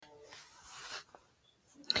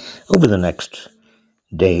Over the next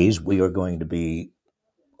days, we are going to be,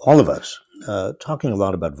 all of us, talking a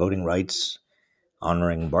lot about voting rights,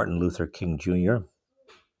 honoring Martin Luther King Jr.,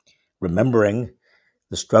 remembering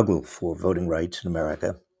the struggle for voting rights in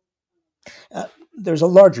America. There's a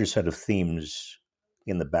larger set of themes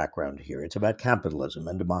in the background here. It's about capitalism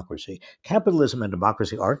and democracy. Capitalism and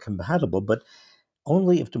democracy are compatible, but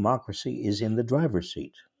only if democracy is in the driver's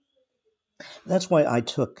seat. That's why I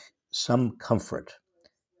took some comfort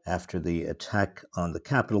after the attack on the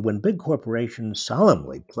Capitol when big corporations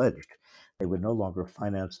solemnly pledged they would no longer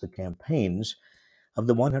finance the campaigns of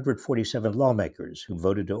the 147 lawmakers who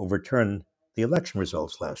voted to overturn the election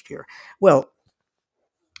results last year. Well,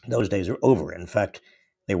 those days are over. In fact,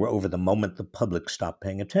 they were over the moment the public stopped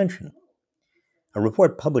paying attention. A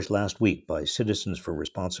report published last week by Citizens for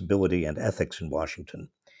Responsibility and Ethics in Washington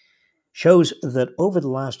shows that over the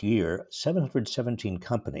last year, 717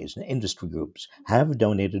 companies and industry groups have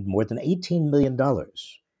donated more than $18 million to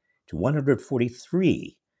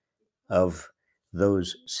 143 of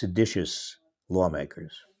those seditious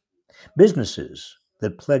lawmakers. Businesses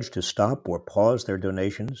that pledged to stop or pause their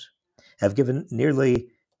donations have given nearly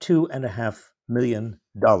 $2.5 million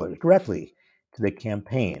directly to the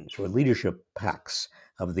campaigns or leadership PACs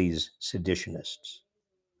of these seditionists.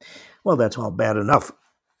 Well, that's all bad enough.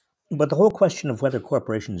 But the whole question of whether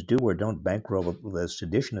corporations do or don't bankroll the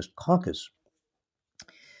seditionist caucus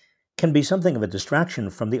can be something of a distraction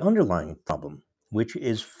from the underlying problem, which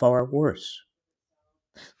is far worse.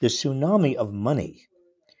 The tsunami of money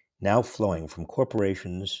now flowing from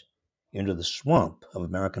corporations into the swamp of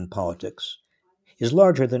American politics is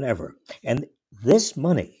larger than ever. And this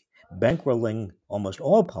money, bankrolling almost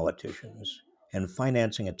all politicians and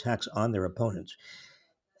financing attacks on their opponents,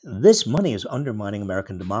 this money is undermining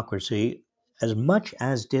American democracy as much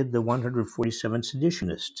as did the 147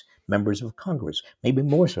 seditionists, members of Congress, maybe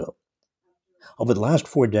more so. Over the last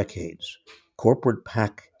 4 decades, corporate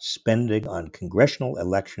PAC spending on congressional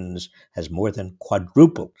elections has more than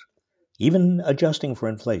quadrupled, even adjusting for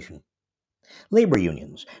inflation. Labor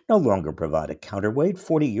unions no longer provide a counterweight.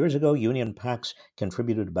 40 years ago, union PACs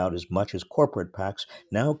contributed about as much as corporate PACs.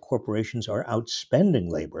 Now, corporations are outspending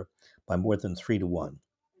labor by more than 3 to 1.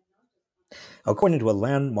 According to a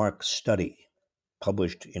landmark study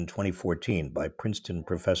published in 2014 by Princeton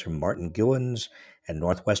professor Martin Gilens and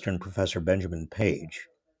Northwestern professor Benjamin Page,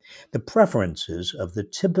 the preferences of the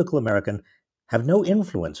typical American have no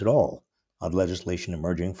influence at all on legislation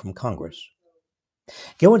emerging from Congress.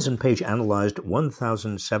 Gilens and Page analyzed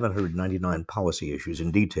 1,799 policy issues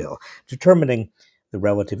in detail, determining the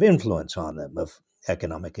relative influence on them of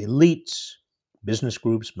economic elites, business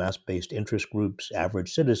groups, mass-based interest groups,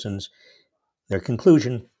 average citizens. Their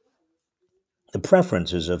conclusion: the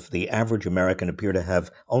preferences of the average American appear to have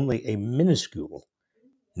only a minuscule,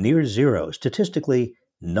 near zero, statistically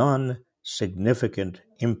non significant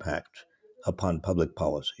impact upon public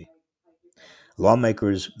policy.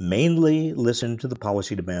 Lawmakers mainly listen to the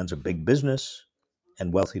policy demands of big business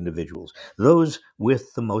and wealthy individuals, those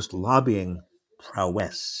with the most lobbying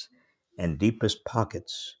prowess and deepest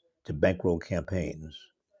pockets to bankroll campaigns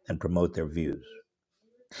and promote their views.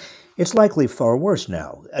 It's likely far worse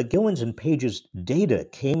now. Gilens and Page's data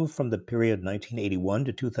came from the period 1981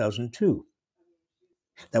 to 2002.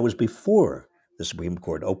 That was before the Supreme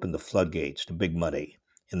Court opened the floodgates to big money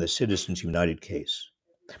in the Citizens United case,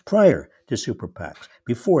 prior to super PACs,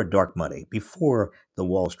 before dark money, before the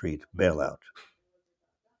Wall Street bailout.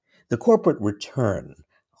 The corporate return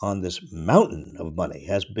on this mountain of money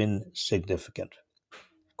has been significant.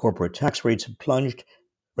 Corporate tax rates have plunged,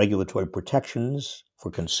 regulatory protections for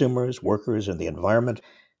consumers, workers, and the environment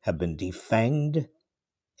have been defanged.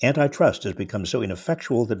 Antitrust has become so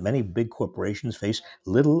ineffectual that many big corporations face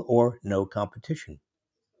little or no competition.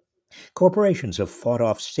 Corporations have fought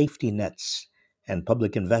off safety nets and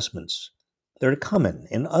public investments that are common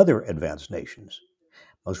in other advanced nations,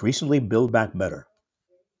 most recently Build Back Better.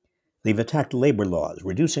 They've attacked labor laws,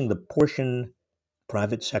 reducing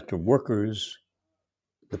private sector workers,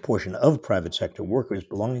 the portion of private sector workers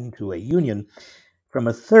belonging to a union from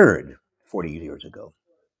a third 40 years ago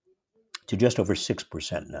to just over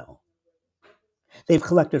 6% now. They've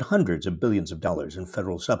collected hundreds of billions of dollars in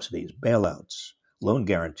federal subsidies, bailouts, loan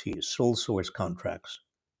guarantees, sole source contracts.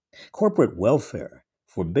 Corporate welfare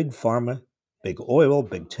for big pharma, big oil,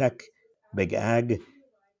 big tech, big ag,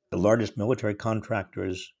 the largest military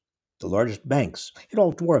contractors, the largest banks. It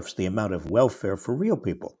all dwarfs the amount of welfare for real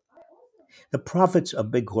people. The profits of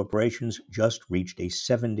big corporations just reached a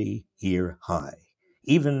 70-year high,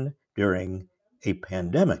 even during a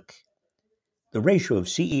pandemic. The ratio of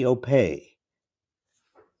CEO pay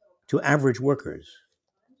to average workers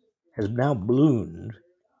has now ballooned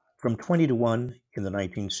from 20 to 1 in the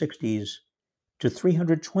 1960s to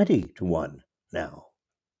 320 to 1 now.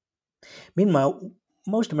 Meanwhile,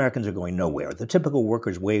 most Americans are going nowhere. The typical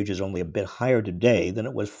worker's wage is only a bit higher today than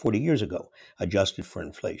it was 40 years ago, adjusted for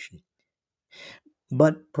inflation.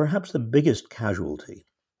 But perhaps the biggest casualty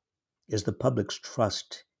is the public's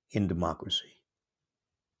trust in democracy.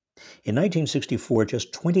 In 1964,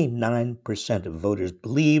 just 29% of voters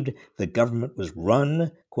believed the government was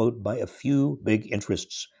run, quote, by a few big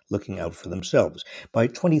interests looking out for themselves. By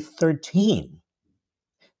 2013,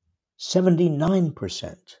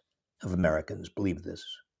 79% of Americans believe this.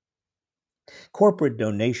 Corporate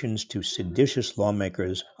donations to seditious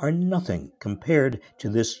lawmakers are nothing compared to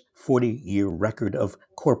this 40-year record of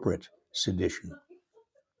corporate sedition.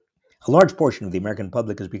 A large portion of the American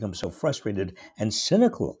public has become so frustrated and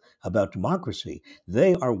cynical about democracy,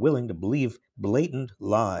 they are willing to believe blatant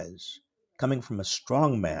lies coming from a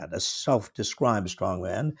strongman, a self-described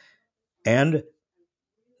strongman, and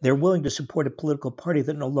they're willing to support a political party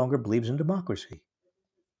that no longer believes in democracy.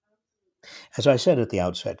 As I said at the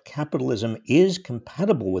outset, capitalism is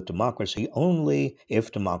compatible with democracy only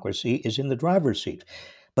if democracy is in the driver's seat.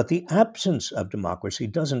 But the absence of democracy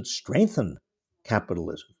doesn't strengthen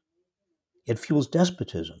capitalism. It fuels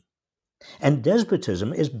despotism. And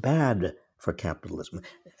despotism is bad for capitalism.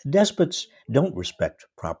 Despots don't respect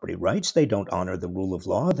property rights. They don't honor the rule of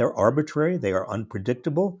law. They're arbitrary. They are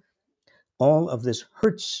unpredictable. All of this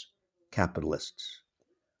hurts capitalists.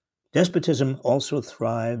 Despotism also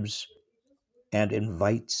thrives and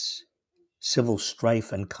invites civil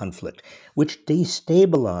strife and conflict, which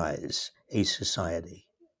destabilize a society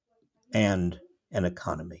and an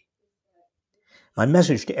economy. My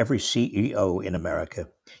message to every CEO in America: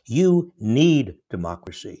 you need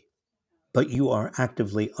democracy, but you are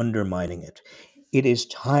actively undermining it. It is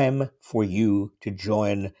time for you to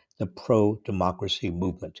join the pro-democracy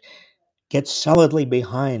movement. Get solidly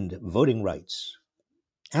behind voting rights.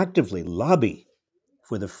 Actively lobby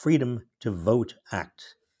for the Freedom to Vote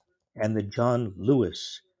Act and the John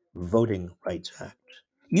Lewis Voting Rights Act.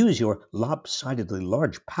 Use your lopsidedly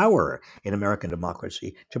large power in American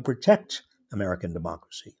democracy to protect American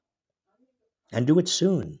democracy. And do it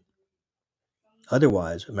soon.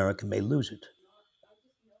 Otherwise, America may lose it.